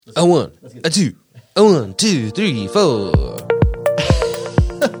A one, a two, a 1, 2, 3, 4.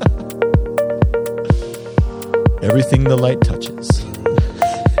 Everything the light touches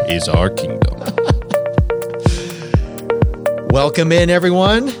is our kingdom. Welcome in,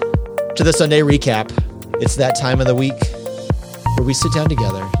 everyone, to the Sunday recap. It's that time of the week where we sit down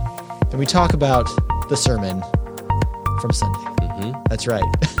together and we talk about the sermon from Sunday. Mm-hmm. That's right.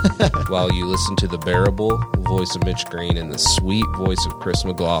 While you listen to the bearable voice of Mitch Green and the sweet voice of Chris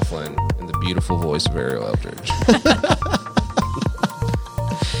McLaughlin and the beautiful voice of Ariel Eldridge.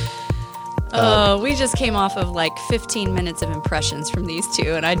 We just came off of like 15 minutes of impressions from these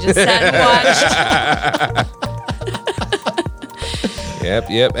two, and I just sat and watched.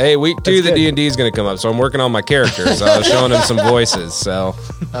 Yep. Hey, week 2, the D&D is going to come up, so I'm working on my characters. I was showing them some voices, so.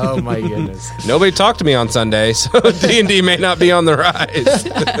 Oh, my goodness. Nobody talked to me on Sunday, so D&D may not be on the rise.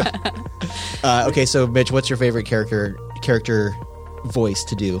 Okay, so Mitch, what's your favorite character voice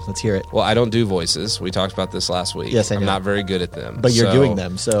to do? Let's hear it. Well, I don't do voices. We talked about this last week. Yes, I know. I'm not very good at them. But you're doing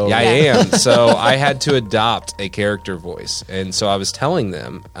them, so. Yeah, I am. So I had to adopt a character voice. And so I was telling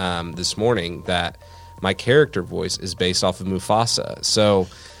them this morning that my character voice is based off of Mufasa. So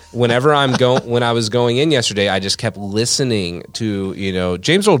whenever when I was going in yesterday, I just kept listening to,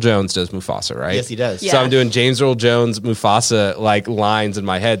 James Earl Jones does Mufasa, right? Yes, he does. Yeah. So I'm doing James Earl Jones Mufasa like lines in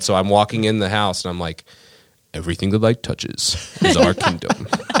my head. So I'm walking in the house and I'm like, everything the light touches is our kingdom.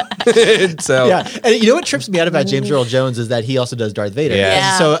 So yeah, and you know what trips me out about James Earl Jones is that he also does Darth Vader.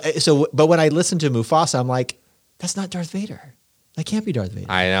 Yeah. So, but when I listen to Mufasa, I'm like, that's not Darth Vader. That can't be Darth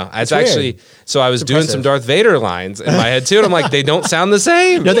Vader. I know. It's weird. actually, so I was doing some impressive. Darth Vader lines in my head too, and I'm like, they don't sound the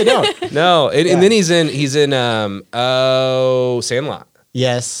same. No, they don't. No, and then he's in Sandlot.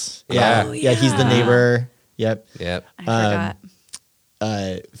 Yes. Yeah. Yeah. Oh, Yeah. He's the neighbor. Yep. Yep. I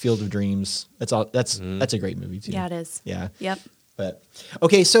forgot. Field of Dreams. That's all. That's a great movie too. Yeah, it is. Yeah. Yep. But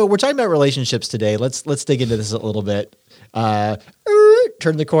okay, so we're talking about relationships today. Let's dig into this a little bit.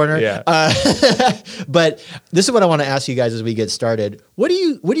 Turn the corner. Yeah. But this is what I want to ask you guys as we get started. What do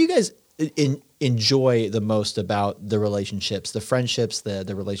you guys enjoy the most about the relationships, the friendships,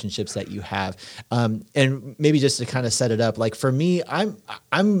 the relationships that you have? And maybe just to kind of set it up, like for me, I'm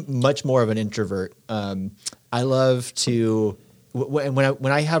much more of an introvert. I love to.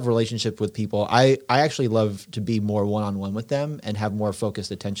 When I have relationship with people, I actually love to be more one-on-one with them and have more focused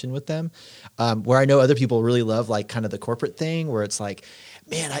attention with them. Where I know other people really love like kind of the corporate thing where it's like,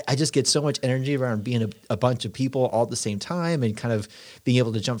 man, I just get so much energy around being a bunch of people all at the same time and kind of being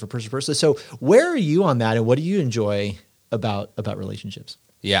able to jump from person to person. So where are you on that, and what do you enjoy about relationships?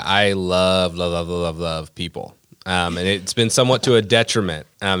 Yeah, I love people. And it's been somewhat to a detriment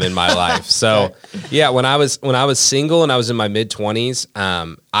in my life. So, yeah, when I was single and I was in my mid-20s,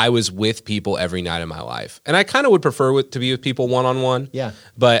 I was with people every night of my life. And I kind of would prefer to be with people one-on-one. Yeah.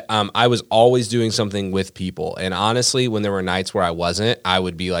 But I was always doing something with people. And honestly, when there were nights where I wasn't, I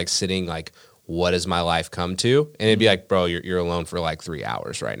would be like sitting like, what has my life come to? And it'd be like, bro, you're alone for like 3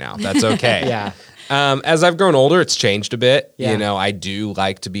 hours right now. That's okay. Yeah. As I've grown older, it's changed a bit. Yeah. I do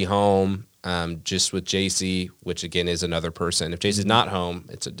like to be home. Just with JC, which again is another person. If JC's not home,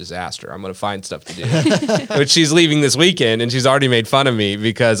 it's a disaster. I'm going to find stuff to do. Which she's leaving this weekend, and she's already made fun of me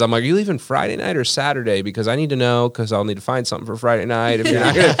because I'm like, are you leaving Friday night or Saturday? Because I need to know, because I'll need to find something for Friday night if you're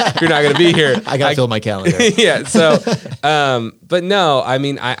not going to be here. I got to fill my calendar. Yeah. So, but no, I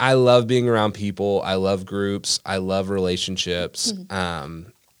mean, I love being around people. I love groups. I love relationships.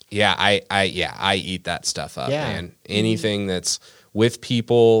 Yeah, I eat that stuff up, man. Anything that's with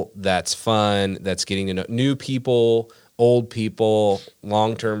people, that's fun, that's getting to know new people, old people,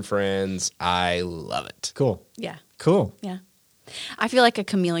 long-term friends. I love it. Cool. Yeah. Cool. Yeah. I feel like a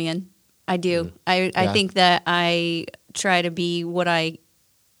chameleon. I do. I think that I try to be what I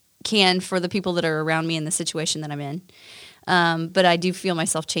can for the people that are around me in the situation that I'm in. But I do feel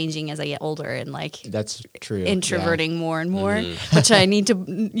myself changing as I get older and like That's true. introverting more and more, which I need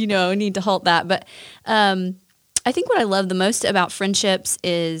to halt that. But I think what I love the most about friendships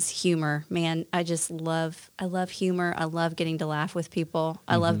is humor. Man, I love humor. I love getting to laugh with people.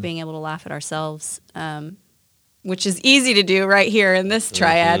 I love being able to laugh at ourselves, which is easy to do right here in this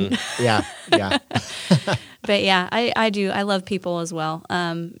triad. Yeah. But yeah, I do. I love people as well.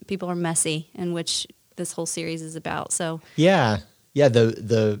 People are messy, in which this whole series is about. So Yeah.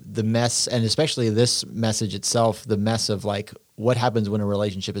 The mess, and especially this message itself, the mess of like what happens when a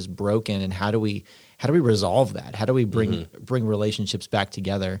relationship is broken, and how do we resolve that? How do we bring relationships back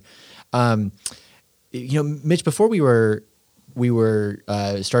together? Mitch, before we were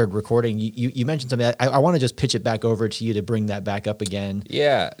started recording, you mentioned something. I want to just pitch it back over to you to bring that back up again.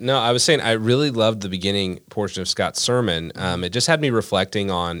 Yeah, no, I was saying I really loved the beginning portion of Scott's sermon. It just had me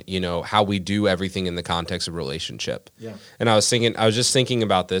reflecting on, how we do everything in the context of relationship. Yeah. And I was just thinking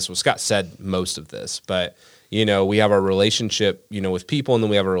about this. Well, Scott said most of this, but we have our relationship, with people, and then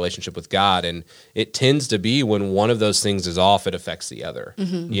we have a relationship with God. And it tends to be when one of those things is off, it affects the other,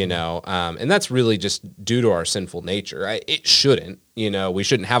 and that's really just due to our sinful nature. It shouldn't, we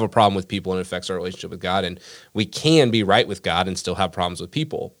shouldn't have a problem with people, and it affects our relationship with God. And we can be right with God and still have problems with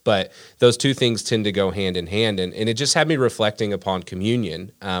people. But those two things tend to go hand in hand. And it just had me reflecting upon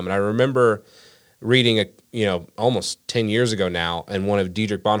communion. And I remember reading almost 10 years ago now, in one of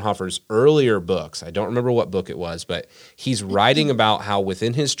Dietrich Bonhoeffer's earlier books. I don't remember what book it was, but he's writing about how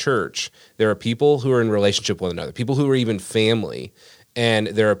within his church, there are people who are in relationship with one another, people who are even family, and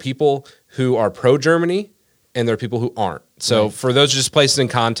there are people who are pro-Germany, and there are people who aren't. So for those just places in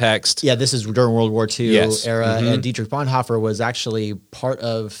context. Yeah, this is during World War II era, Mm-hmm. and Dietrich Bonhoeffer was actually part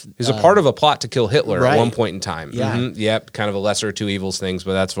of... He was a part of a plot to kill Hitler right. at one point in time. Yeah. Mm-hmm. Yep, kind of a lesser of two evils things,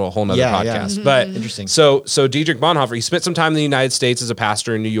 but that's for a whole nother Yeah, podcast. yeah. Mm-hmm. But Interesting. So Dietrich Bonhoeffer, he spent some time in the United States as a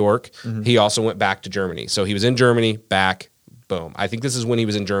pastor in New York. Mm-hmm. He also went back to Germany. So he was in Germany, back, boom. I think this is when he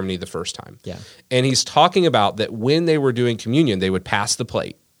was in Germany the first time. Yeah. And he's talking about that when they were doing communion, they would pass the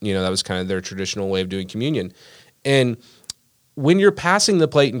plate. That was kind of their traditional way of doing communion. And when you're passing the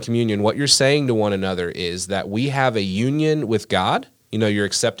plate in communion, what you're saying to one another is that we have a union with God. You're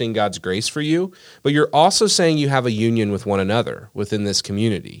accepting God's grace for you, but you're also saying you have a union with one another within this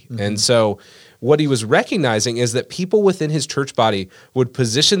community. Mm-hmm. And so what he was recognizing is that people within his church body would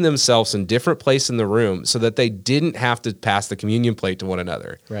position themselves in different places in the room so that they didn't have to pass the communion plate to one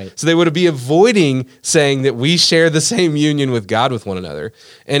another. Right. So they would be avoiding saying that we share the same union with God with one another.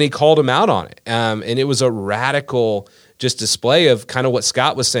 And he called them out on it. And it was a radical just display of kind of what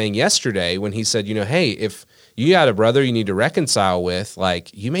Scott was saying yesterday when he said, hey, if you had a brother you need to reconcile with,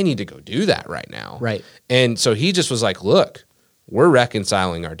 you may need to go do that right now. Right. And so he just was like, look, we're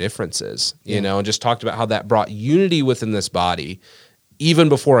reconciling our differences, and just talked about how that brought unity within this body, even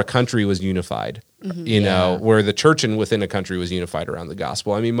before a country was unified, where the church within a country was unified around the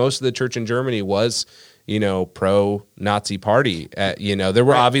gospel. I mean, most of the church in Germany was, pro-Nazi party. There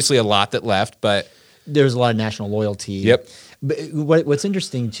were obviously a lot that left, but there's a lot of national loyalty. Yep. But what's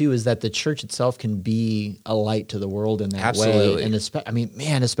interesting too is that the church itself can be a light to the world in that Absolutely. way.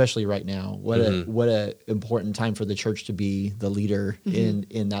 And especially right now, what a important time for the church to be the leader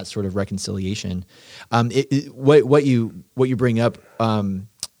in that sort of reconciliation. What you bring up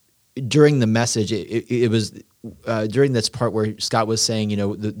during the message, it was during this part where Scott was saying,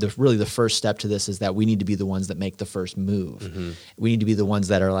 really the first step to this is that we need to be the ones that make the first move. Mm-hmm. We need to be the ones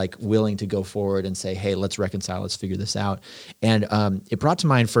that are willing to go forward and say, hey, let's reconcile, let's figure this out. And it brought to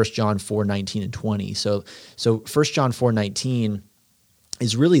mind 1 John 4:19 and 20. So 1 John 4:19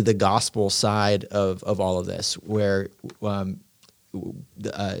 is really the gospel side of all of this, where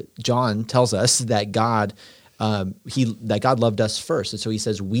John tells us that God loved us first. And so he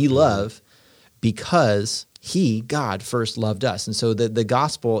says, we love because God first loved us. And so the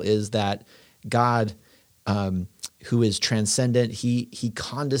gospel is that God, who is transcendent, he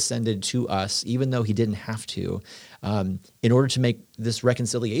condescended to us, even though he didn't have to, in order to make this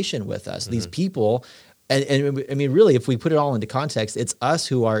reconciliation with us. Mm-hmm. These people, and I mean, really, if we put it all into context, it's us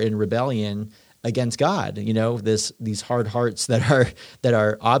who are in rebellion against God. These hard hearts that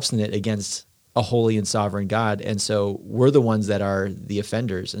are obstinate against a holy and sovereign God. And so we're the ones that are the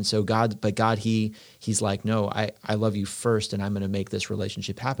offenders. And so God, he's like, no, I love you first, and I'm going to make this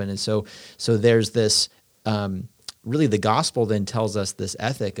relationship happen. And so there's this, really the gospel then tells us this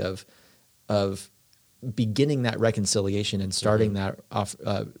ethic of beginning that reconciliation and starting that off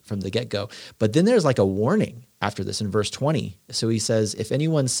from the get-go. But then there's a warning after this in verse 20. So he says, if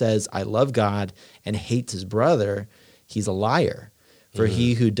anyone says, I love God and hates his brother, he's a liar. For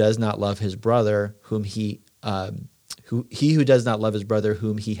he who does not love his brother whom he does not love his brother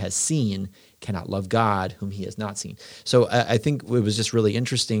whom he has seen cannot love God whom he has not seen. So I think it was just really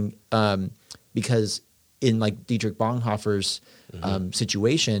interesting because in Dietrich Bonhoeffer's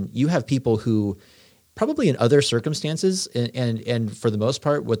situation, you have people who probably in other circumstances and for the most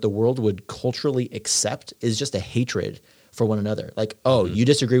part, what the world would culturally accept is just a hatred for one another. You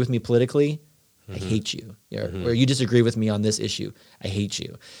disagree with me politically? I hate you. Or you disagree with me on this issue. I hate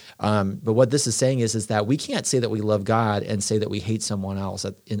you. But what this is saying is that we can't say that we love God and say that we hate someone else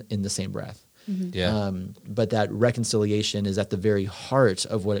in the same breath. Mm-hmm. Yeah. But that reconciliation is at the very heart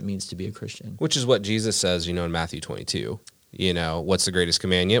of what it means to be a Christian. Which is what Jesus says, in Matthew 22. What's the greatest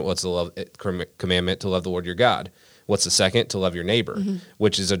commandment? What's the commandment to love the Lord your God? What's the second? To love your neighbor,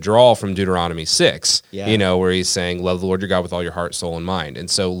 which is a draw from Deuteronomy 6, where he's saying, love the Lord your God with all your heart, soul, and mind. And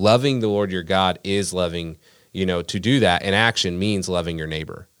so loving the Lord your God is loving, to do that in action means loving your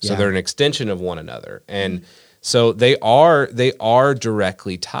neighbor. So they're an extension of one another. And so they are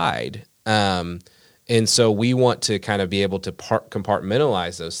directly tied. And so we want to kind of be able to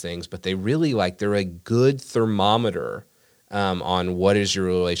compartmentalize those things, but they're a good thermometer on what does your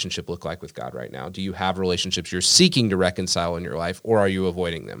relationship look like with God right now. Do you have relationships you're seeking to reconcile in your life, or are you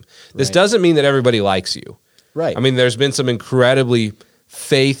avoiding them? This doesn't mean that everybody likes you. Right. I mean, there's been some incredibly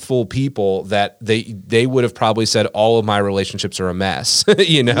faithful people that they would have probably said all of my relationships are a mess,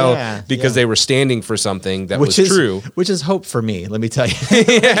 because they were standing for something that was true. Which is hope for me, let me tell you.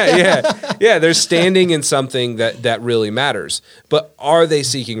 Yeah. They're standing in something that really matters. But are they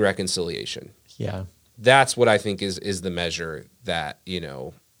seeking reconciliation? Yeah. That's what I think is the measure that,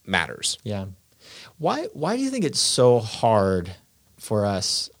 matters. Yeah. Why do you think it's so hard for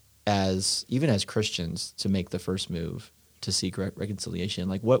us even as Christians to make the first move to seek reconciliation?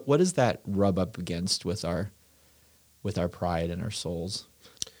 Like what does that rub up against with our pride and our souls?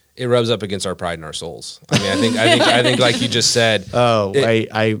 It rubs up against our pride and our souls. I mean, I think like you just said.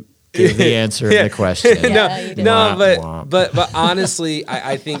 I gave the answer in the question. But honestly,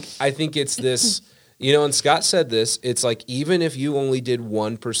 I think it's this, and Scott said this, it's like, even if you only did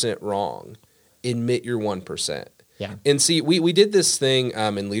 1% wrong, admit your 1%. Yeah. And see, we did this thing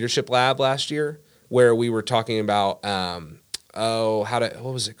in Leadership Lab last year where we were talking about, what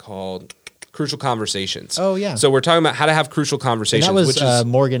was it called? Crucial conversations. Oh, yeah. So we're talking about how to have crucial conversations. And that was which is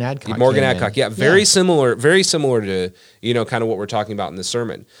Morgan Adcock. Morgan Adcock, very similar to, kind of what we're talking about in the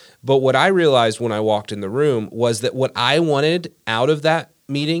sermon. But what I realized when I walked in the room was that what I wanted out of that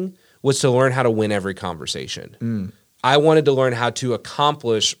meeting was to learn how to win every conversation. I wanted to learn how to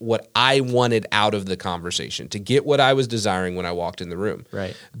accomplish what I wanted out of the conversation, to get what I was desiring when I walked in the room.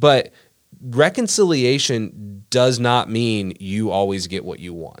 Right. But reconciliation does not mean you always get what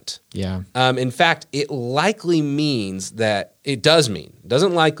you want. Yeah. In fact, it doesn't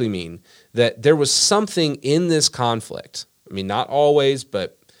likely mean that there was something in this conflict. I mean, not always,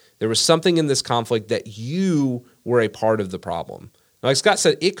 but there was something in this conflict that you were a part of the problem. Like Scott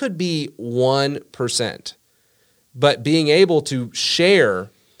said, it could be 1%, but being able to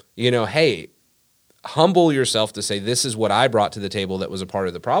share, hey, humble yourself to say, this is what I brought to the table that was a part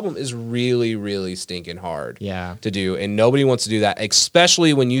of the problem is really, really stinking hard to do. And nobody wants to do that,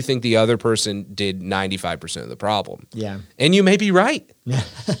 especially when you think the other person did 95% of the problem. Yeah. And you may be right,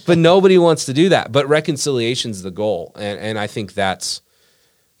 but nobody wants to do that. But reconciliation's the goal. And I think that's,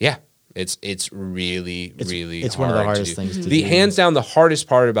 it's really hard one of the hardest things to do. Hands down, the hardest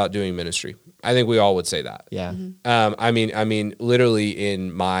part about doing ministry. I think we all would say that. Yeah. I mean, literally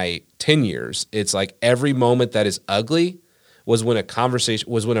in my 10 years, it's like every moment that is ugly was when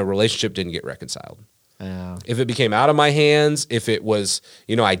a relationship didn't get reconciled. Yeah. If it became out of my hands, if it was,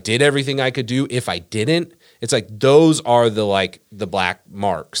 I did everything I could do. If I didn't, it's like those are the black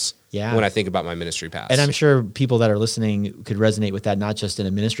marks. Yeah. When I think about my ministry past. And I'm sure people that are listening could resonate with that, not just in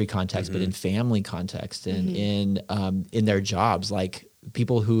a ministry context, but in family context and in their jobs, like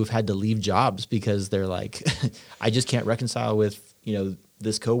people who've had to leave jobs because they're like, I just can't reconcile with,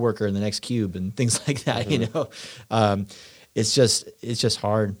 this coworker in the next cube and things like that, It's just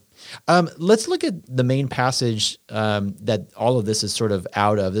hard. Let's look at the main passage that all of this is sort of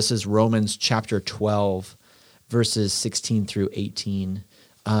out of. This is Romans chapter 12, verses 16 through 18.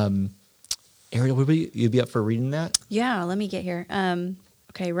 Ariel, would you be up for reading that? Yeah, let me get here.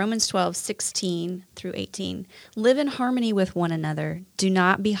 Okay, Romans 12, 16 through 18. Live in harmony with one another. Do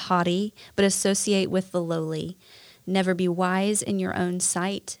not be haughty, but associate with the lowly. Never be wise in your own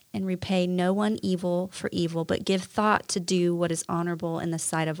sight, and repay no one evil for evil, but give thought to do what is honorable in the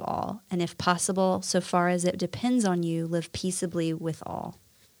sight of all. And if possible, so far as it depends on you, live peaceably with all.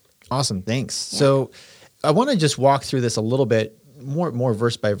 Awesome, thanks. Yeah. So I want to just walk through this a little bit more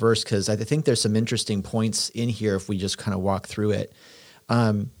verse by verse, because I think there's some interesting points in here if we just kind of walk through it.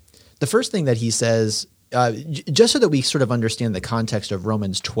 The first thing that he says, just so that we sort of understand the context of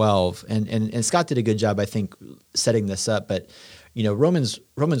Romans 12, and Scott did a good job, I think, setting this up, but Romans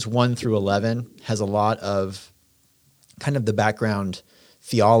 1 through 11 has a lot of kind of the background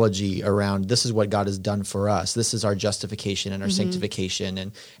theology around this is what God has done for us. This is our justification and our sanctification,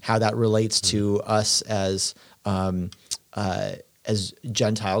 and how that relates to us as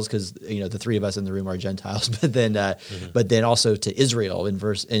Gentiles, because the three of us in the room are Gentiles, but then also to Israel in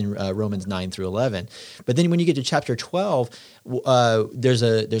Romans 9 through 11. But then when you get to chapter 12, there's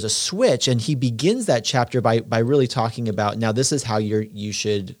a switch, and he begins that chapter by really talking about, now this is how you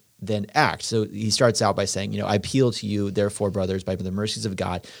should then act. So he starts out by saying, I appeal to you, therefore, brothers, by the mercies of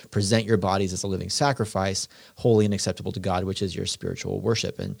God, present your bodies as a living sacrifice, holy and acceptable to God, which is your spiritual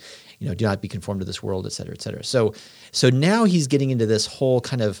worship. And, do not be conformed to this world, et cetera, et cetera. So now he's getting into this whole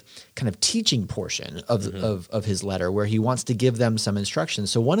kind of teaching portion of his letter where he wants to give them some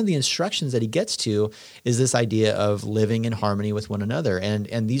instructions. So one of the instructions that he gets to is this idea of living in harmony with one another.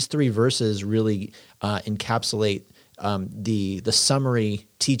 And these 3 verses really encapsulate the summary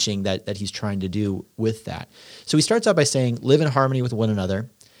teaching that he's trying to do with that. So he starts out by saying, live in harmony with one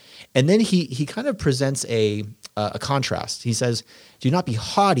another. And then he kind of presents a contrast. He says, do not be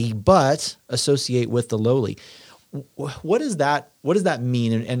haughty, but associate with the lowly. What does that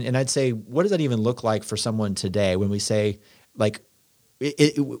mean? And I'd say, what does that even look like for someone today when we say, like,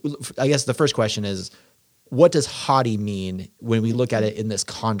 I guess the first question is, what does haughty mean when we look at it in this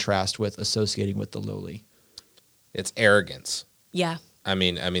contrast with associating with the lowly? It's arrogance. Yeah. I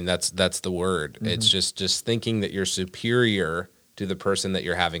mean that's the word. Mm-hmm. It's just thinking that you're superior to the person that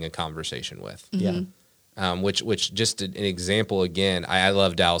you're having a conversation with. Mm-hmm. Yeah. Which just an example again. I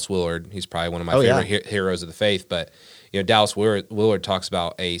love Dallas Willard. He's probably one of my favorite heroes of the faith. But Dallas Willard talks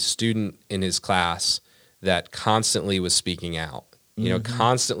about a student in his class that constantly was speaking out.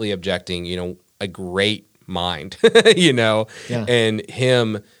 Constantly objecting. A great mind. And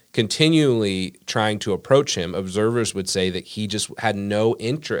him continually trying to approach him. Observers would say that he just had no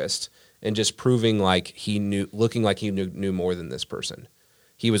interest in just proving like he knew, looking like he knew more than this person.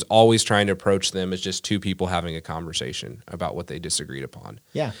 He was always trying to approach them as just 2 people having a conversation about what they disagreed upon.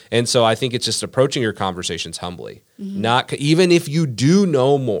 Yeah. And so I think it's just approaching your conversations humbly, not even if you do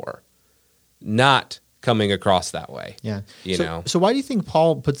know more, not coming across that way. Yeah. So, So why do you think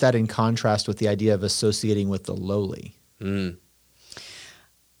Paul puts that in contrast with the idea of associating with the lowly?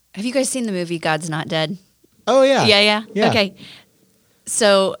 Have you guys seen the movie God's Not Dead? Oh, yeah. Yeah. Okay.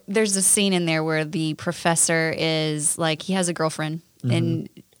 So there's a scene in there where the professor is like, he has a girlfriend and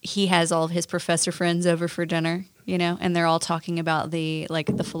he has all of his professor friends over for dinner, and they're all talking about the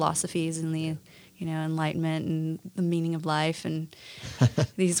philosophies and the, enlightenment and the meaning of life and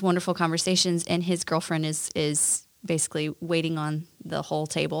these wonderful conversations. And his girlfriend is basically waiting on the whole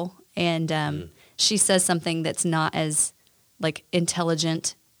table. And she says something that's not as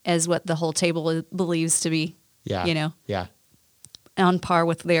intelligent as what the whole table believes to be, Yeah. on par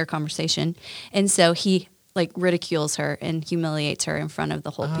with their conversation. And so he ridicules her and humiliates her in front of the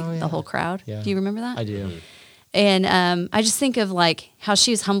whole crowd. Yeah. Do you remember that? I do. And I just think of how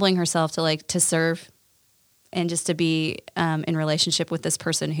she was humbling herself to serve and just to be in relationship with this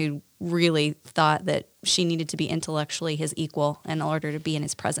person who really thought that she needed to be intellectually his equal in order to be in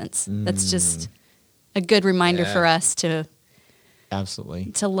his presence. That's just a good reminder for us to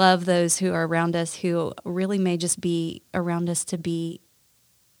absolutely love those who are around us, who really may just be around us to be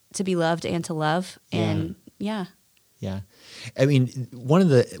loved and to love. And Yeah. I mean, one of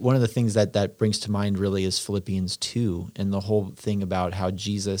the things that brings to mind really is Philippians 2 and the whole thing about how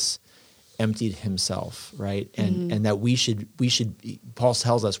Jesus emptied himself, right? And that we should Paul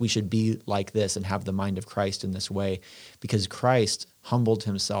tells us we should be like this and have the mind of Christ in this way, because Christ humbled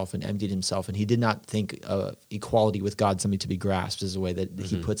himself and emptied himself, and he did not think of equality with God something to be grasped, is the way that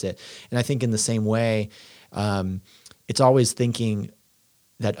he puts it. And I think in the same way, it's always thinking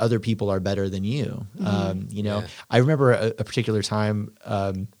that other people are better than you. I remember a particular time,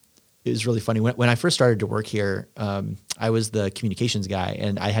 it was really funny. When I first started to work here, I was the communications guy,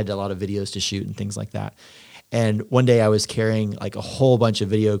 and I had a lot of videos to shoot and things like that. And one day I was carrying a whole bunch of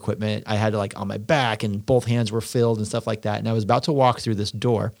video equipment. I had on my back, and both hands were filled and stuff like that. And I was about to walk through this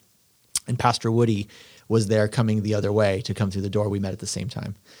door, and Pastor Woody was there coming the other way to come through the door. We met at the same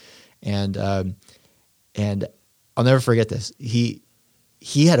time. And I'll never forget this. He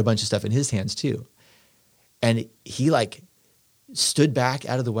had a bunch of stuff in his hands too. And he stood back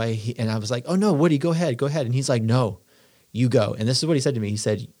out of the way. And I was like, oh no, Woody, go ahead. And he's like, no, you go. And this is what he said to me. He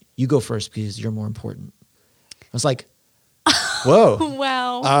said, you go first because you're more important. I was like, whoa.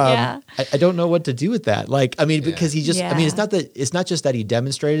 Wow. Yeah. I don't know what to do with that. Because he just, it's not just that he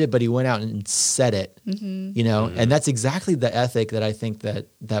demonstrated it, but he went out and said it, and that's exactly the ethic that I think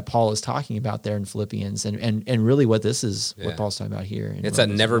that Paul is talking about there in Philippians, and really what this is, what Paul's talking about here. It's that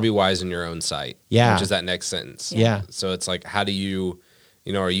never be wise in your own sight. Yeah. Which is that next sentence. Yeah. So it's how do you,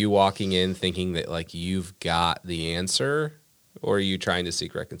 are you walking in thinking that you've got the answer, or are you trying to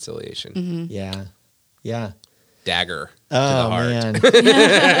seek reconciliation? Mm-hmm. Yeah. Yeah. Dagger to the heart. Man.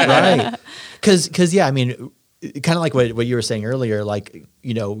 Right. Because kind of like what you were saying earlier, went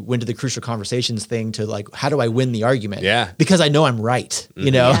to the crucial conversations thing to how do I win the argument? Yeah. Because I know I'm right,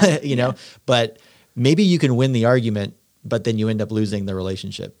 but maybe you can win the argument but then you end up losing the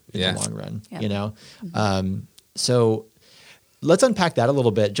relationship in the long run, you know? So let's unpack that a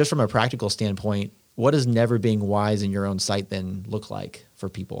little bit, just from a practical standpoint. What does never being wise in your own sight then look like for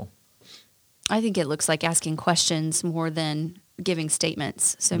people? I think it looks like asking questions more than giving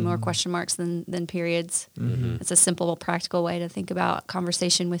statements. So more question marks than periods. It's a simple, practical way to think about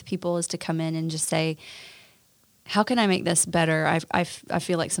conversation with people, is to come in and just say, how can I make this better? I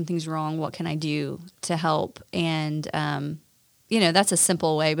feel like something's wrong. What can I do to help? And, you know, that's a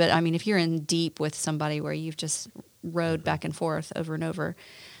simple way. But, I mean, if you're in deep with somebody where you've just rode back and forth over and over,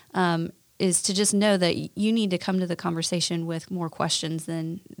 is to just know that you need to come to the conversation with more questions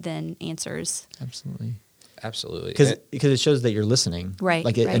than answers. Absolutely. Because it shows that you're listening. Right.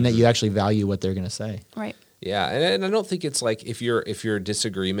 And that you actually value what they're going to say. Right. Yeah, and I don't think it's like if your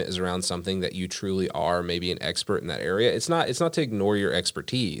disagreement is around something that you truly are maybe an expert in that area, it's not to ignore your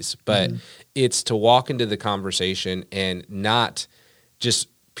expertise, but it's to walk into the conversation and not just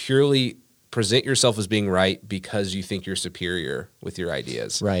purely present yourself as being right because you think you're superior with your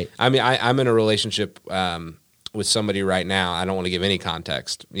ideas. Right. I mean, I'm in a relationship with somebody right now. I don't want to give any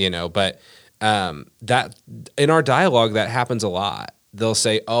context, you know, but that in our dialogue that happens a lot. They'll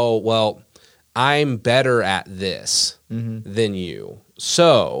say, "Oh, well, I'm better at this than you.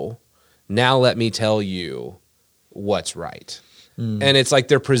 So now let me tell you what's right." And it's like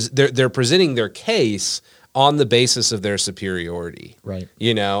they're presenting their case on the basis of their superiority. Right.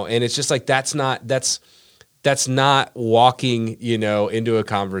 You know, and it's just like that's not walking, you know, into a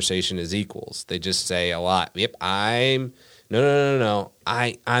conversation as equals. They just say a lot. Yep, I'm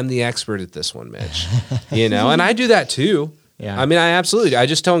the expert at this one, Mitch. You know, and I do that too. Yeah. I mean, I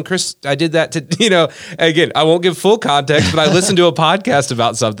just told Chris I did that to, you know, again, I won't give full context, but I listened to a podcast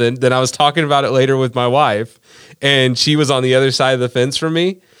about something. Then I was talking about it later with my wife, and she was on the other side of the fence from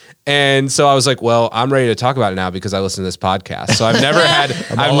me. And so I was like, well, I'm ready to talk about it now because I listened to this podcast. So I've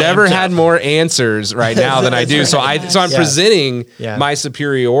never had more answers right now than I do. So I'm presenting my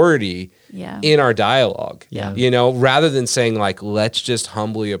superiority in our dialogue, you know, rather than saying like, let's just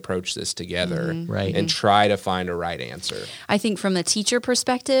humbly approach this together and try to find a right answer. I think from the teacher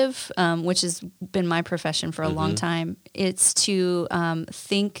perspective, which has been my profession for a long time, it's to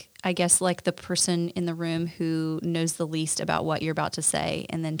think, I guess, like the person in the room who knows the least about what you're about to say,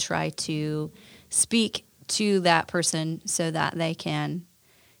 and then try to speak to that person so that they can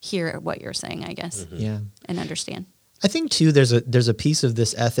hear what you're saying, I guess, and understand. I think too, there's a piece of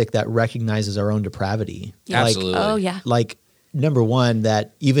this ethic that recognizes our own depravity. Yeah. Absolutely. Oh yeah. Like number one,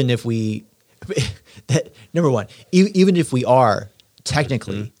 that even if we are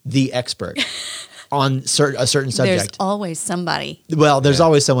technically the expert on a certain subject, there's always somebody. Well, there's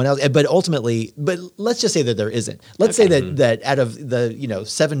always someone else, but ultimately, let's just say that there isn't. Let's say that out of the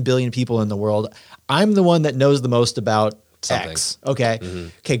 7 billion people in the world, I'm the one that knows the most about something. X. Okay.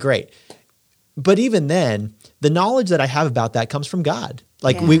 Okay, great. But even then, the knowledge that I have about that comes from God.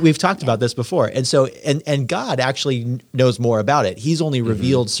 Like we've talked about this before. And so, and God actually knows more about it. He's only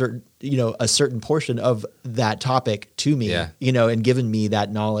revealed a certain portion of that topic to me, you know, and given me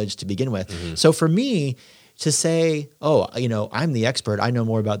that knowledge to begin with. So for me to say, oh, you know, I'm the expert, I know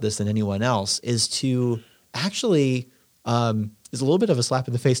more about this than anyone else, is to actually, is a little bit of a slap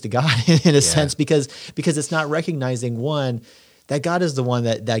in the face to God in a sense, because it's not recognizing, one, that God is the one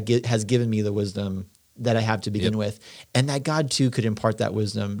that has given me the wisdom that I have to begin with, and that God too could impart that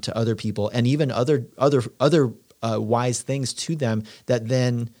wisdom to other people, and even other wise things to them that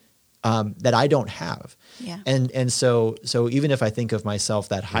then that I don't have. Yeah. And so even if I think of myself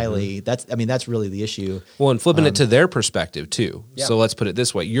that highly, that's really the issue. Well, and flipping it to their perspective too. Yeah. So let's put it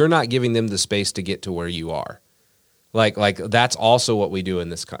this way: you're not giving them the space to get to where you are. Like that's also what we do in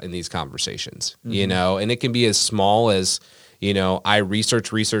these conversations, you know, and it can be as small as, you know, I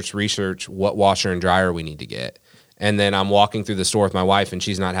research what washer and dryer we need to get. And then I'm walking through the store with my wife and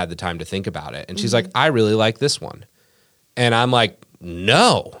she's not had the time to think about it. And she's like, I really like this one. And I'm like,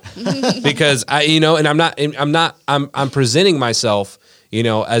 no, because I'm presenting myself, you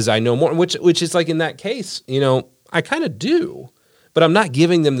know, as I know more, which is like in that case, you know, I kind of do, but I'm not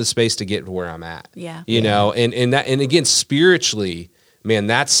giving them the space to get to where I'm at. Yeah. You know, and again, spiritually, man,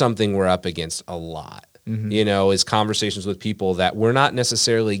 that's something we're up against a lot. You know, is conversations with people that we're not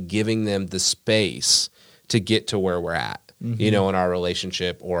necessarily giving them the space to get to where we're at, you know, in our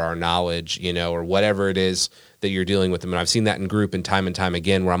relationship or our knowledge, you know, or whatever it is that you're dealing with them. And I've seen that in group and time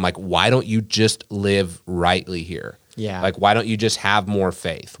again, where I'm like, why don't you just live rightly here? Yeah. Like, why don't you just have more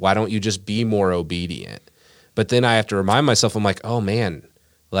faith? Why don't you just be more obedient? But then I have to remind myself, I'm like, oh man,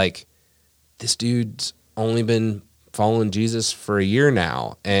 like this dude's only been following Jesus for a year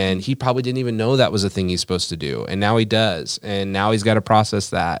now, and he probably didn't even know that was a thing he's supposed to do, and now he does, and now he's got to process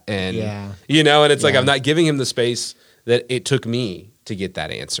that, and and it's like I'm not giving him the space that it took me to get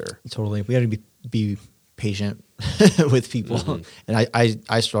that answer. Totally, we got to be patient with people, and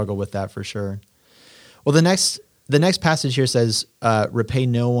I struggle with that for sure. Well, the next passage here says, "Repay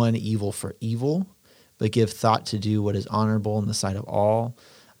no one evil for evil, but give thought to do what is honorable in the sight of all."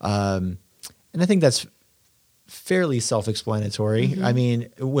 And I think that's fairly self-explanatory. I mean,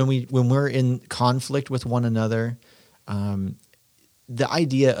 when we're in conflict with one another, the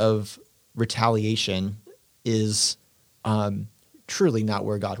idea of retaliation is truly not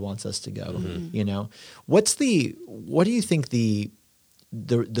where God wants us to go. You know, what do you think the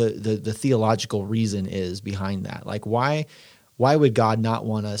theological reason is behind that? Like, why would God not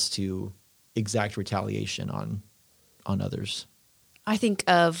want us to exact retaliation on others? I think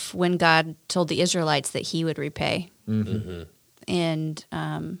of when God told the Israelites that he would repay. And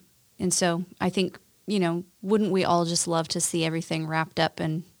so I think, wouldn't we all just love to see everything wrapped up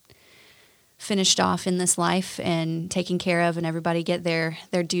and finished off in this life and taken care of, and everybody get their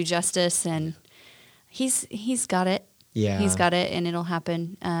due justice, and he's got it. Yeah. He's got it, and it'll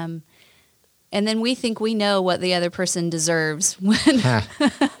happen. And then we think we know what the other person deserves.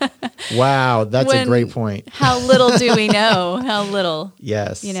 Wow, that's a great point. How little do we know? How little?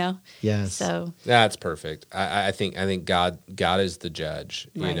 Yes. Yes. So that's perfect. I think God is the judge,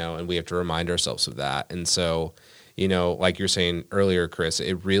 right. And we have to remind ourselves of that. And so, like you're saying earlier, Chris,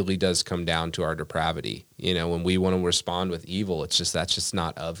 it really does come down to our depravity. When we want to respond with evil, that's just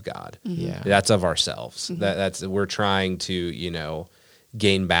not of God. Yeah. That's of ourselves. We're trying to,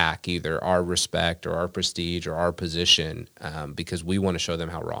 gain back either our respect or our prestige or our position because we want to show them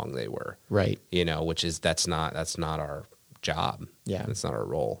how wrong they were. Right. That's not our job. Yeah. That's not our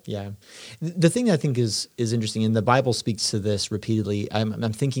role. Yeah. The thing that I think is interesting, and the Bible speaks to this repeatedly.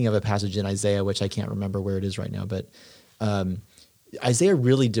 I'm thinking of a passage in Isaiah, which I can't remember where it is right now, but Isaiah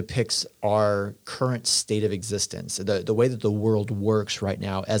really depicts our current state of existence, the way that the world works right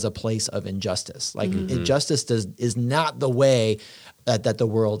now as a place of injustice. Like injustice is not the way that the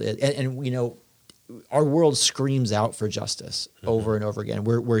world is. And our world screams out for justice over and over again.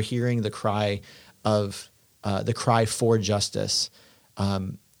 We're hearing the cry for justice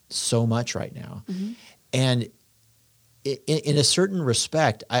so much right now. And in a certain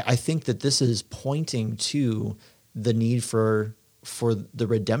respect, I think that this is pointing to the need for the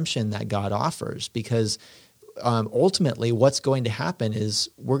redemption that God offers, because ultimately what's going to happen is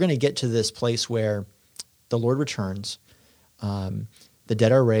we're going to get to this place where the Lord returns, the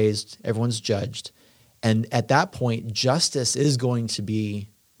dead are raised, everyone's judged, and at that point, justice is going to be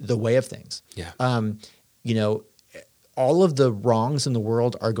the way of things. Yeah. All of the wrongs in the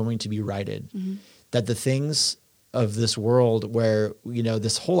world are going to be righted. That the things of this world where,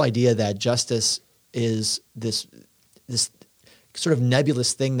 this whole idea that justice is this sort of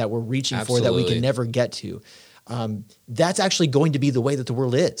nebulous thing that we're reaching for that we can never get to, that's actually going to be the way that the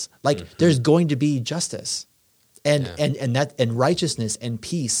world is. Like there's going to be justice and righteousness and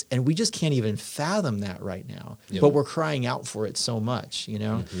peace, and we just can't even fathom that right now. But we're crying out for it so much,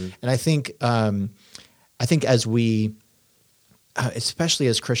 And I think as we, especially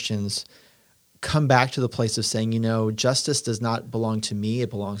as Christians, come back to the place of saying, justice does not belong to me; it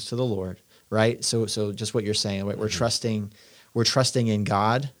belongs to the Lord, right? So just what you're saying, right? We're trusting in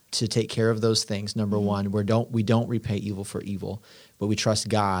God to take care of those things. Number one, we don't repay evil for evil, but we trust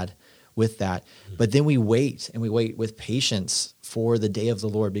God with that. But then we wait with patience for the day of the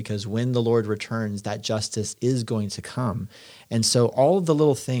Lord, because when the Lord returns, that justice is going to come. And so all of the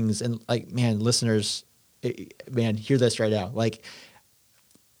little things, and listeners, hear this right now. Like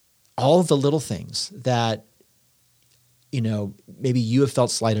all of the little things that, maybe you have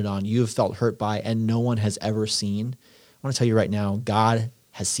felt slighted on, you have felt hurt by, and no one has ever seen. I want to tell you right now, God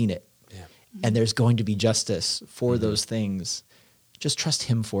has seen it. Yeah. And there's going to be justice for those things. Just trust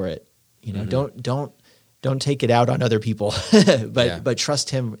him for it. Don't take it out on other people, but trust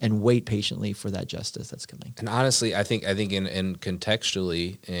him and wait patiently for that justice that's coming. And honestly, I think in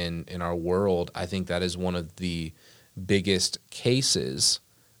contextually in our world, I think that is one of the biggest cases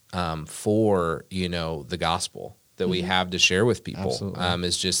for the gospel that we have to share with people.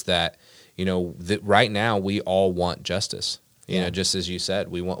 Is just that that right now we all want justice. Just as you said,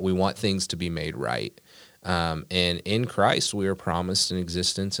 we want things to be made right. And in Christ, we are promised an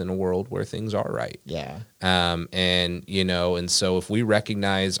existence in a world where things are right. Yeah. And so if we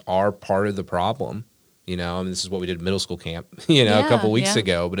recognize our part of the problem, this is what we did at middle school camp, a couple weeks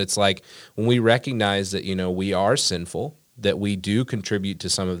ago, but it's like when we recognize that, we are sinful, that we do contribute to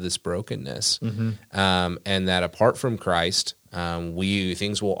some of this brokenness, and that apart from Christ,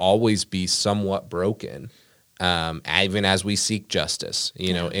 things will always be somewhat broken, even as we seek justice,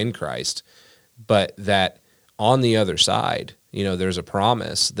 in Christ. But that on the other side, there's a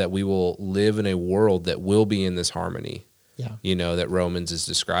promise that we will live in a world that will be in this harmony, that Romans is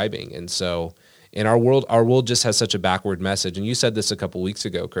describing. And so in our world just has such a backward message. And you said this a couple weeks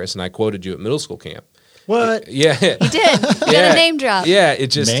ago, Chris, and I quoted you at middle school camp. What? Yeah. You did. You got a name drop. Yeah. It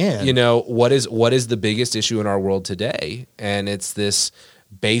just, Man. what is the biggest issue in our world today? And it's this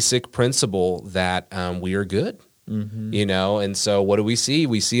basic principle that we are good, and so what do we see?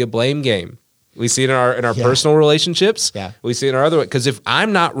 We see a blame game. We see it in our personal relationships. Yeah. We see it in our other way. Because if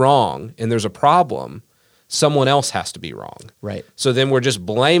I'm not wrong and there's a problem, someone else has to be wrong. Right. So then we're just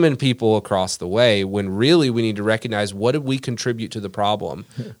blaming people across the way when really we need to recognize, what did we contribute to the problem?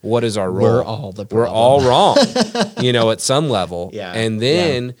 What is our role? We're all the problem. We're all wrong, at some level. Yeah. And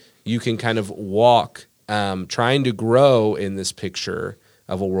then you can kind of walk trying to grow in this picture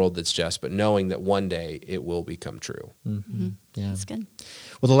of a world that's just, but knowing that one day it will become true. Yeah. That's good.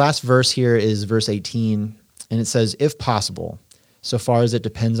 Well, the last verse here is verse 18, and it says, "If possible, so far as it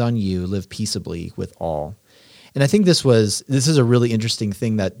depends on you, live peaceably with all." And I think this is a really interesting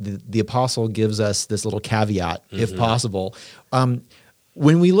thing that the apostle gives us this little caveat, if possible.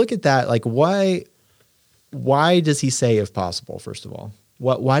 When we look at that, like why does he say if possible, first of all?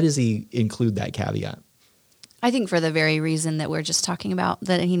 Why does he include that caveat? I think for the very reason that we're just talking about,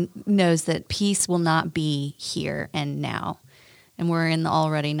 that he knows that peace will not be here and now. And we're in the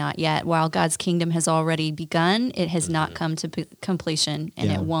already not yet. While God's kingdom has already begun, it has not come to completion,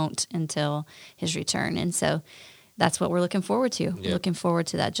 and it won't until his return. And so that's what we're looking forward to. We're looking forward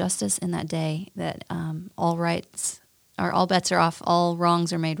to that justice in that day, that all bets are off, all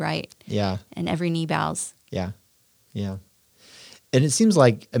wrongs are made right. Yeah. And every knee bows. Yeah. Yeah. And it seems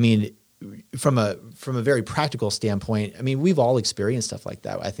like, from a very practical standpoint, we've all experienced stuff like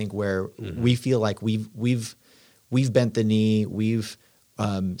that. I think where we feel like we've bent the knee, we've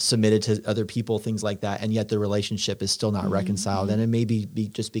submitted to other people, things like that, and yet the relationship is still not reconciled, and it may be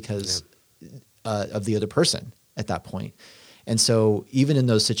just because of the other person at that point. And so even in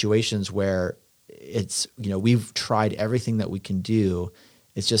those situations where it's, we've tried everything that we can do,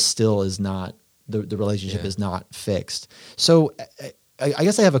 it just still is not, the relationship is not fixed. So I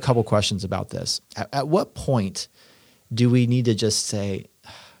guess I have a couple questions about this. At what point do we need to just say,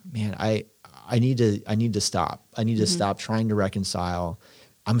 man, I need to stop. I need to stop trying to reconcile.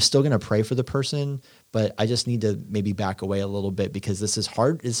 I'm still going to pray for the person, but I just need to maybe back away a little bit because this is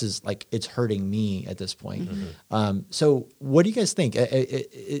hard. This is like, it's hurting me at this point. So what do you guys think?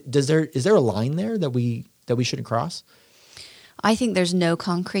 Is there a line there that we shouldn't cross? I think there's no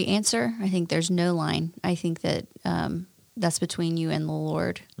concrete answer. I think there's no line. I think that that's between you and the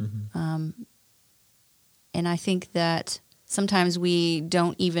Lord. And I think that sometimes we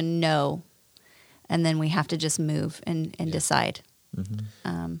don't even know, and then we have to just move and decide.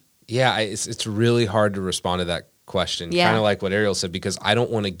 It's really hard to respond to that question. Kind of like what Ariel said, because I don't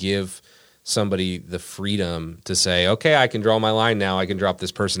want to give somebody the freedom to say, okay, I can draw my line now. I can drop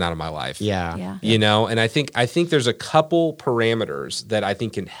this person out of my life. Yeah. And I think there's a couple parameters that I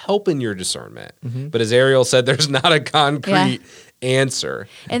think can help in your discernment. But as Ariel said, there's not a concrete answer.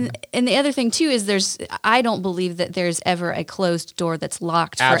 And the other thing too is I don't believe that there's ever a closed door that's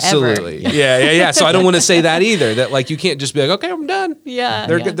locked Absolutely. forever. Yeah. So I don't want to say that either, that like you can't just be like, okay, I'm done.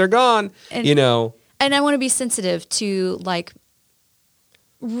 They're gone. And I want to be sensitive to like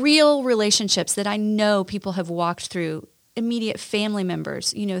real relationships that I know people have walked through, immediate family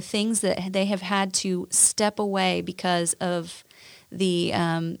members, things that they have had to step away because of the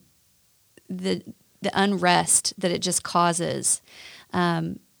unrest that it just causes.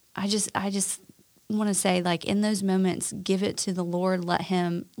 I just want to say, like, in those moments, give it to the Lord. Let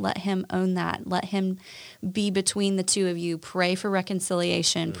him own that. Let him be between the two of you. Pray for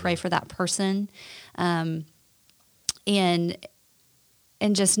reconciliation. Pray for that person.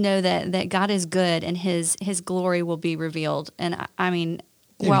 And just know that God is good and his glory will be revealed. And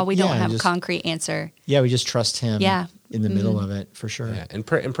while we don't have a concrete answer. Yeah, we just trust him in the middle of it, for sure. Yeah. And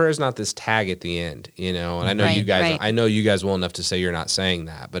prayer is not this tag at the end, and I know I know you guys well enough to say you're not saying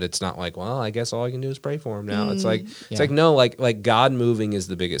that, but it's not like, well, I guess all I can do is pray for him now. It's like no, like God moving is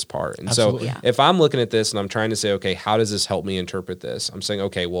the biggest part. And Absolutely. so if I'm looking at this and I'm trying to say, okay, how does this help me interpret this? I'm saying,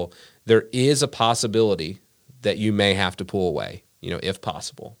 okay, well, there is a possibility that you may have to pull away. If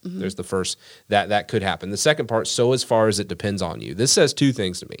possible. There's the first, that could happen. The second part, so as far as it depends on you. This says two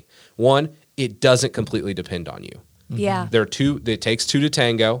things to me. One, it doesn't completely depend on you. Yeah. It takes two to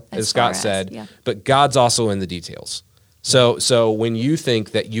tango, as Scott said, but God's also in the details. So when you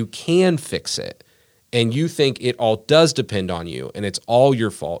think that you can fix it and you think it all does depend on you and it's all your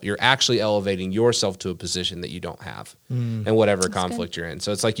fault, you're actually elevating yourself to a position that you don't have and whatever conflict you're in.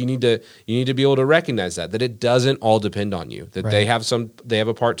 So it's like you need to be able to recognize that it doesn't all depend on you, that they have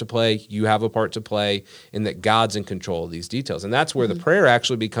a part to play, you have a part to play, and that God's in control of these details. And that's where the prayer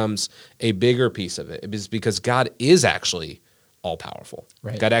actually becomes a bigger piece of it. It is because God is actually all powerful.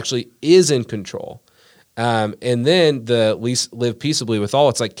 Right. God actually is in control. And then the live peaceably with all.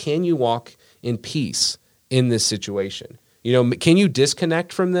 It's like, can you walk in peace in this situation? Can you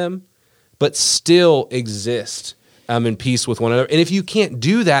disconnect from them, but still exist in peace with one another? And if you can't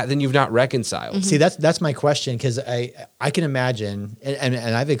do that, then you've not reconciled. See, that's my question, because I can imagine, and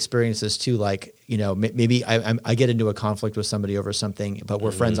I've experienced this too. Like, maybe I get into a conflict with somebody over something, but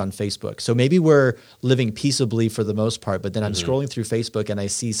we're friends on Facebook. So maybe we're living peaceably for the most part, but then I'm scrolling through Facebook and I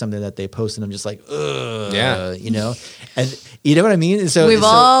see something that they post, and I'm just like, ugh, and you know what I mean? And so we've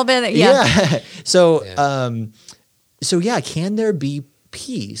all been, So, can there be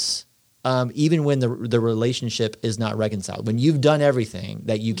peace? Even when the relationship is not reconciled, when you've done everything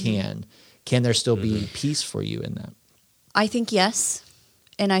that you can there still be peace for you in that? I think yes.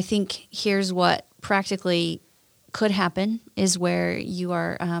 And I think here's what practically could happen is where you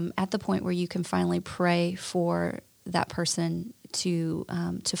are at the point where you can finally pray for that person to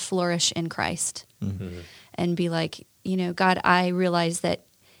flourish in Christ and be like, God, I realize that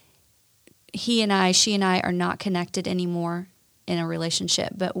she and I are not connected anymore in a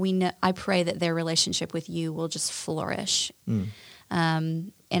relationship, but I pray that their relationship with you will just flourish.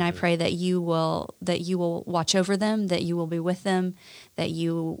 And I pray that you will watch over them, that you will be with them, that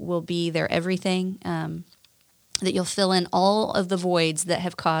you will be their everything, that you'll fill in all of the voids that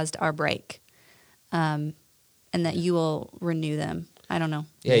have caused our break, and that you will renew them. I don't know.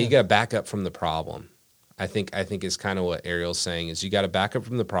 Yeah, you got to back up from the problem. I think is kind of what Ariel's saying, is you got to back up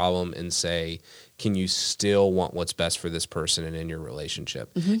from the problem and say, can you still want what's best for this person and in your relationship?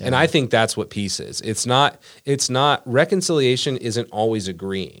 And I think that's what peace is. It's not reconciliation isn't always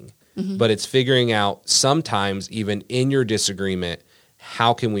agreeing, but it's figuring out sometimes even in your disagreement,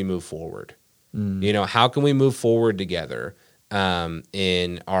 how can we move forward? How can we move forward together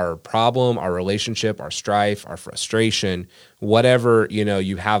in our problem, our relationship, our strife, our frustration, whatever,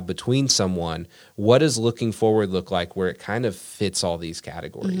 you have between someone. What does looking forward look like where it kind of fits all these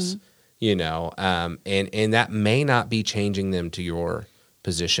categories? And that may not be changing them to your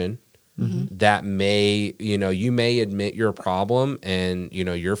position. That may, you may admit your problem and,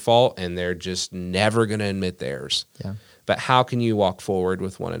 your fault, and they're just never going to admit theirs. Yeah. But how can you walk forward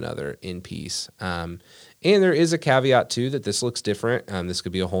with one another in peace? And there is a caveat too, that this looks different. This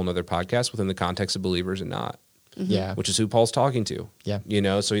could be a whole nother podcast within the context of believers and not. Yeah. Which is who Paul's talking to. Yeah.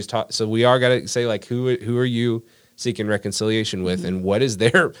 So so we are got to say, like, who are you seeking reconciliation with, and what is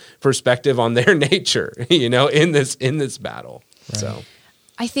their perspective on their nature, in this battle. Right. So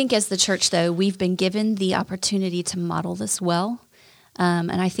I think as the church, though, we've been given the opportunity to model this well.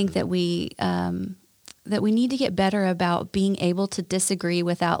 And I think that we need to get better about being able to disagree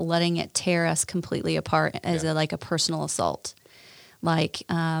without letting it tear us completely apart as a personal assault. Like,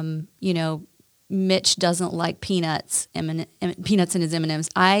 Mitch doesn't like peanuts in his M&Ms.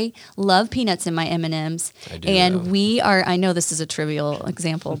 I love peanuts in my M&Ms. And I know this is a trivial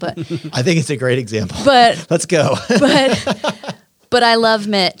example, but I think it's a great example. But let's go. but I love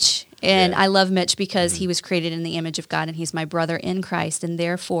Mitch. And I love Mitch because he was created in the image of God, and he's my brother in Christ. And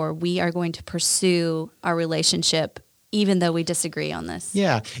therefore, we are going to pursue our relationship even though we disagree on this.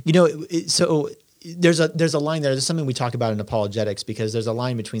 Yeah. So there's a line there. There's something we talk about in apologetics, because there's a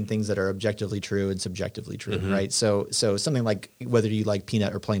line between things that are objectively true and subjectively true, right? So something like whether you like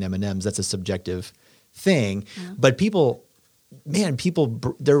peanut or plain M&Ms, that's a subjective thing. Yeah. But people,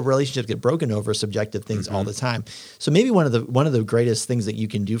 their relationships get broken over subjective things all the time. So maybe one of the greatest things that you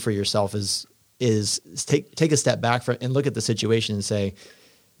can do for yourself is take a step back and look at the situation and say,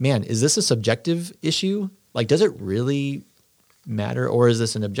 man, is this a subjective issue? Like, does it really matter, or is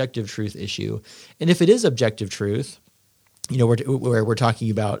this an objective truth issue? And if it is objective truth, we're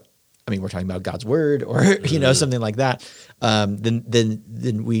talking about God's word, or something like that,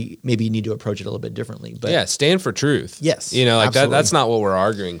 then we maybe need to approach it a little bit differently. But stand for truth. Yes, that's not what we're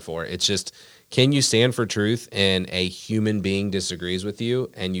arguing for. It's just, can you stand for truth and a human being disagrees with you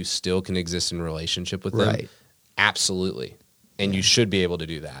and you still can exist in relationship with them? Right. Absolutely. And you should be able to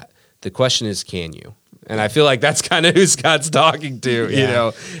do that. The question is, can you? And I feel like that's kind of who Scott's talking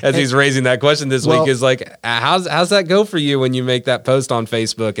to, as he's raising that question this week, is like, how's that go for you when you make that post on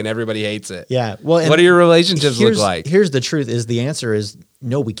Facebook and everybody hates it? Yeah. Well, what do your relationships look like? Here's the truth: is the answer is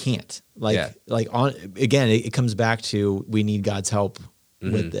no, we can't. Again, it comes back to we need God's help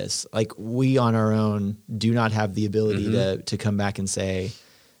with this. Like we on our own do not have the ability to come back and say,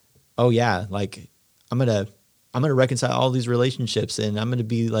 oh yeah, like I'm gonna reconcile all these relationships and I'm gonna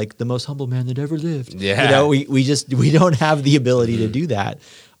be like the most humble man that ever lived. Yeah. We don't have the ability to do that.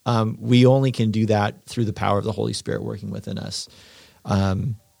 We only can do that through the power of the Holy Spirit working within us.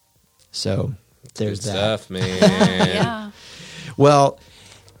 So there's Good that stuff, man. Yeah. Well,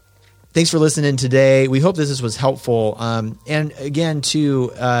 thanks for listening today. We hope this was helpful. And again,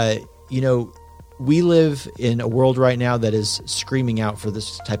 too, we live in a world right now that is screaming out for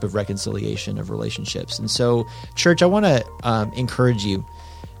this type of reconciliation of relationships. And so, church, I want to encourage you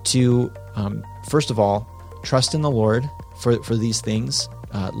to, first of all, trust in the Lord for these things.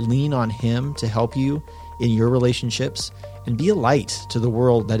 Lean on Him to help you in your relationships, and be a light to the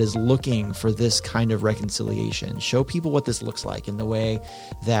world that is looking for this kind of reconciliation. Show people what this looks like in the way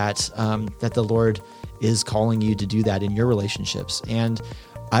that that the Lord is calling you to do that in your relationships. And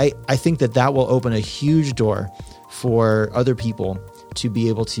I think that will open a huge door for other people to be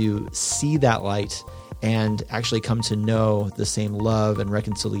able to see that light and actually come to know the same love and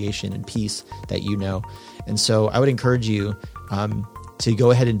reconciliation and peace that you know. And so I would encourage you to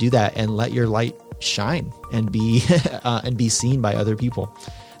go ahead and do that and let your light shine and be seen by other people.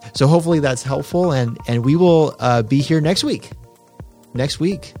 So hopefully that's helpful, and we will be here next week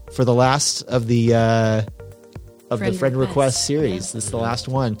for the last of the Friend Request series. Yeah. This is the last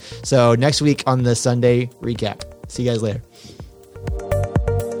one. So next week on the Sunday recap. See you guys later.